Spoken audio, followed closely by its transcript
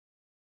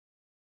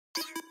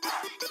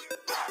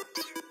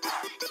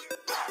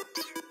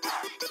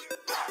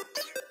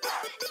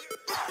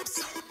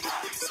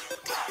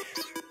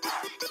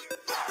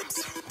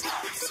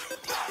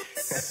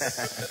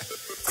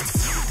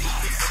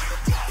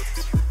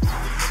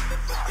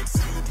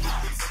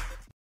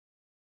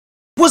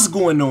What's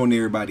going on,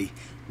 everybody?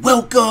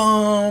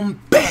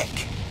 Welcome back.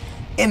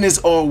 And as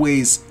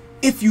always,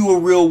 if you a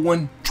real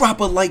one,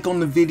 drop a like on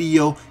the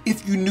video.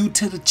 If you new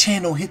to the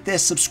channel, hit that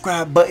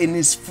subscribe button.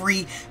 It's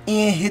free,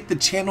 and hit the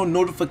channel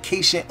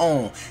notification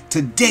on.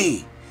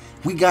 Today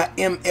we got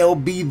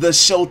MLB The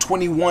Show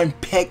 21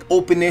 pack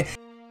opening.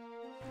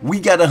 We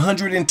got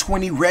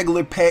 120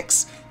 regular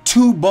packs,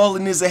 2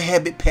 Ballin' is a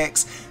Habit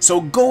packs.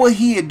 So go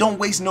ahead, don't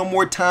waste no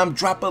more time.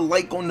 Drop a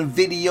like on the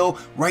video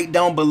right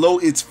down below.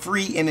 It's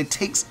free and it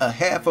takes a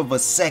half of a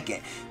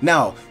second.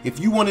 Now, if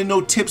you want to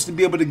know tips to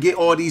be able to get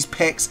all these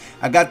packs,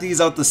 I got these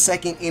out the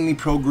second inning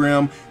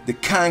program, the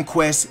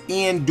Conquest,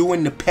 and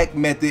doing the pack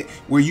method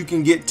where you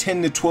can get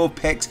 10 to 12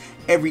 packs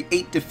every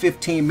 8 to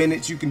 15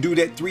 minutes. You can do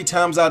that 3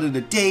 times out of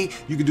the day.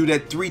 You can do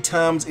that 3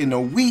 times in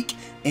a week,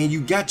 and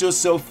you got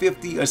yourself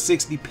 50 or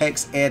 60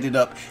 packs added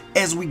up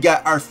as we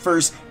got our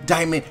first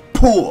diamond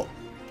pull.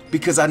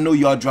 Because I know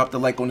y'all dropped a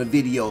like on the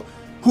video.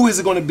 Who is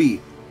it going to be?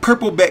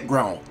 Purple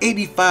background,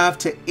 85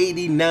 to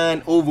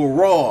 89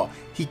 overall.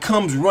 He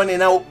comes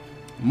running out,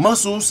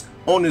 muscles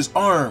on his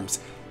arms.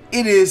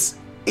 It is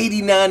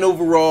 89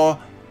 overall,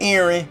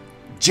 Aaron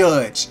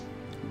Judge.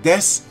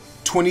 That's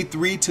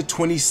 23 to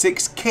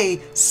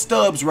 26K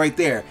stubs right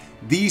there.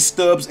 These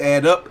stubs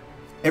add up.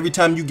 Every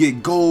time you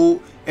get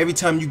gold, every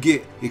time you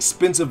get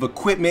expensive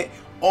equipment,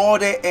 all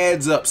that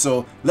adds up.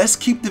 So let's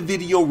keep the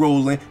video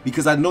rolling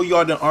because I know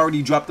y'all done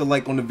already dropped a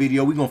like on the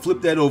video. We're gonna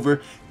flip that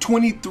over.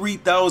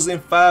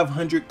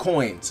 23,500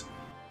 coins.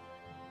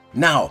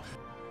 Now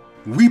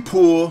we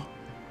pull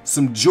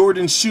some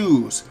Jordan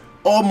shoes,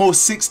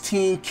 almost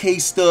 16K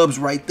stubs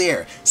right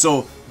there.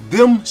 So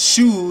them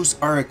shoes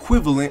are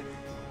equivalent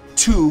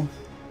to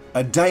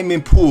a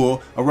diamond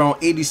pull around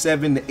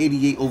 87 to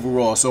 88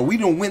 overall. So we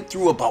done went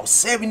through about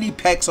 70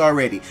 packs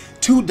already.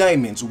 2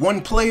 diamonds,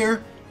 1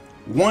 player,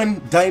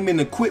 1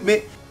 diamond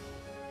equipment.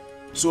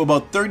 So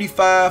about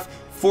 35,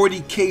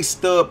 40K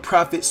stub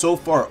profit so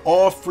far,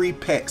 all free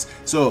packs.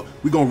 So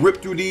we're gonna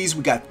rip through these.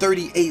 We got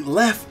 38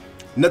 left.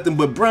 Nothing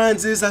but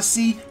bronzes, I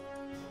see.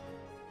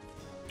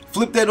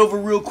 Flip that over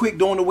real quick,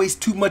 don't want to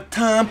waste too much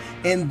time.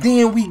 And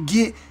then we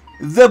get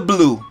the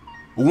blue.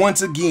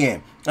 Once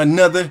again,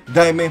 another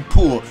diamond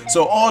pull.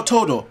 So all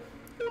total,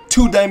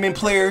 2 diamond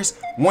players,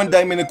 1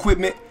 diamond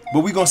equipment,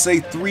 but we're gonna say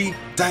 3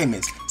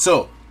 diamonds.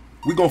 So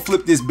we're gonna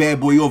flip this bad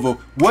boy over.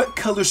 What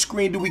color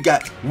screen do we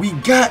got? We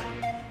got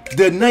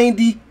the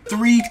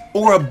 93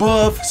 or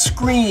above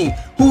screen.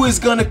 Who is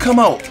gonna come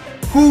out?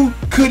 Who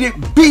could it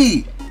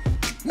be?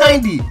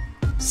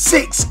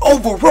 96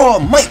 overall,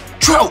 Mike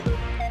Trout.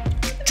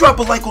 Drop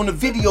a like on the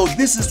video.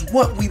 This is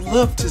what we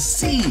love to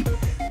see.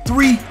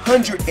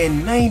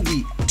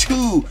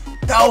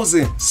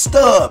 392,000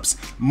 stubs.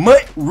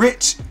 Mutt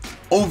Rich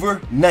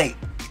overnight.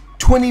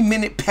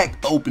 20-minute pack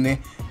opening,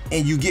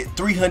 and you get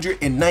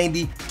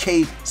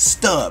 390K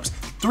stubs.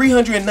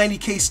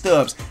 390K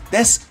stubs.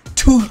 That's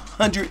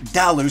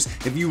 $200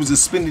 if you was to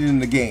spend it in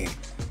the game.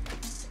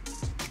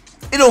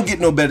 It don't get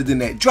no better than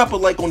that. Drop a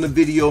like on the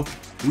video.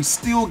 We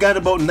still got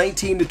about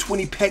 19 to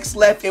 20 packs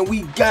left, and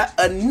we got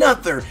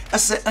another. I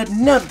said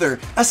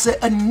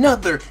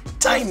another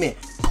diamond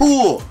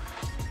pull.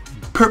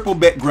 Purple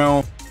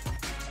background,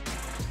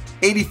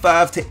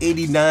 85 to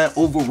 89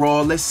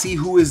 overall. Let's see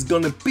who is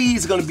gonna be.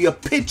 It's gonna be a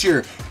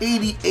pitcher,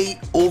 88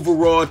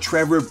 overall,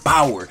 Trevor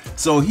Bauer.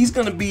 So he's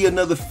gonna be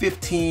another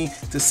 15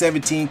 to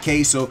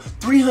 17K. So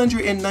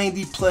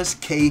 390 plus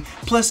K,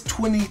 plus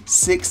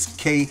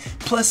 26K,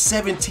 plus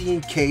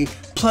 17K,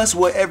 plus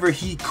whatever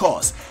he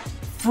costs.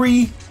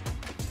 Free,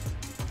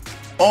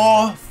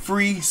 all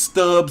free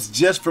stubs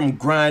just from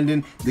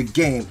grinding the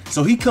game.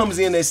 So he comes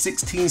in at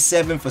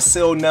 16.7 for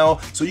sale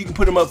now, so you can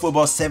put him up for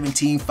about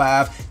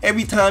 17.5.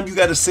 Every time you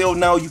got a sale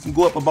now, you can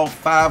go up about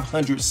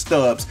 500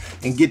 stubs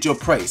and get your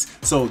price.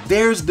 So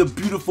there's the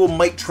beautiful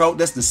Mike Trout.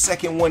 That's the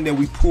second one that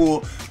we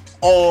pulled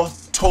all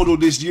total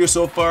this year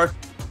so far.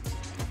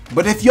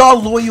 But if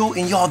y'all loyal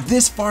and y'all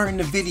this far in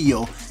the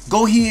video,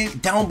 go ahead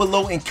down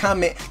below and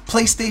comment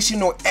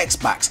PlayStation or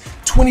Xbox.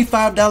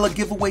 $25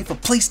 giveaway for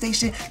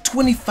PlayStation,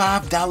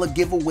 $25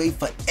 giveaway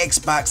for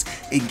Xbox.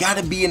 It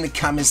gotta be in the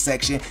comment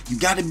section. You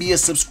gotta be a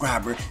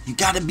subscriber. You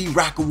gotta be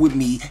rocking with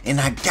me,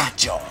 and I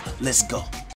got y'all. Let's go.